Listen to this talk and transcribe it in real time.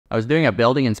I was doing a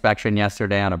building inspection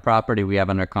yesterday on a property we have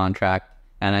under contract,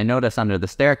 and I noticed under the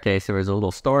staircase there was a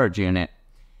little storage unit.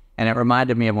 And it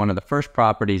reminded me of one of the first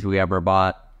properties we ever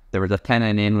bought. There was a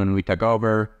tenant in when we took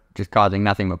over, just causing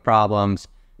nothing but problems.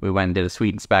 We went and did a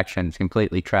suite inspection, it's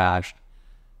completely trashed.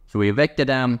 So we evicted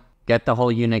him, get the whole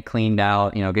unit cleaned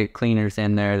out, get cleaners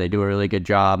in there, they do a really good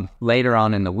job. Later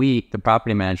on in the week, the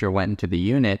property manager went into the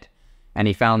unit and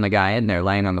he found the guy in there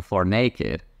laying on the floor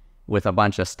naked with a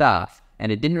bunch of stuff.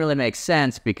 And it didn't really make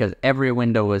sense because every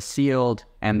window was sealed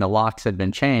and the locks had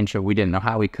been changed, so we didn't know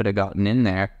how he could have gotten in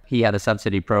there. He had a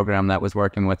subsidy program that was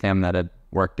working with him that had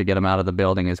worked to get him out of the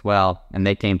building as well, and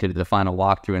they came to do the final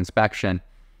walkthrough inspection.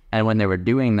 And when they were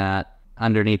doing that,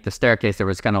 underneath the staircase, there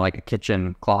was kind of like a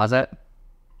kitchen closet.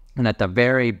 And at the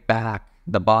very back,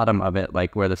 the bottom of it,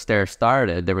 like where the stairs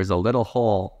started, there was a little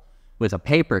hole with a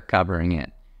paper covering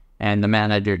it. And the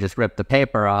manager just ripped the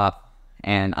paper off,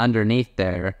 and underneath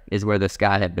there is where this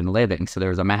guy had been living. So there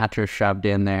was a mattress shoved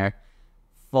in there,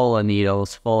 full of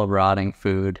needles, full of rotting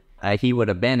food. He would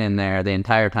have been in there the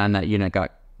entire time that unit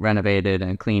got renovated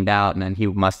and cleaned out, and then he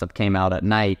must have came out at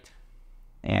night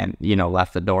and,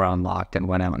 left the door unlocked and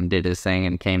went out and did his thing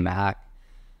and came back.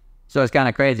 So it's kind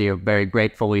of crazy. I'm very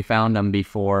grateful we found him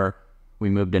before we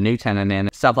moved a new tenant in.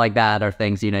 Stuff like that are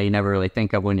things, you never really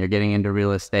think of when you're getting into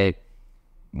real estate.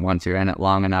 Once you're in it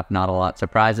long enough, not a lot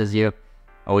surprises you.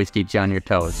 Always keeps you on your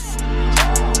toes.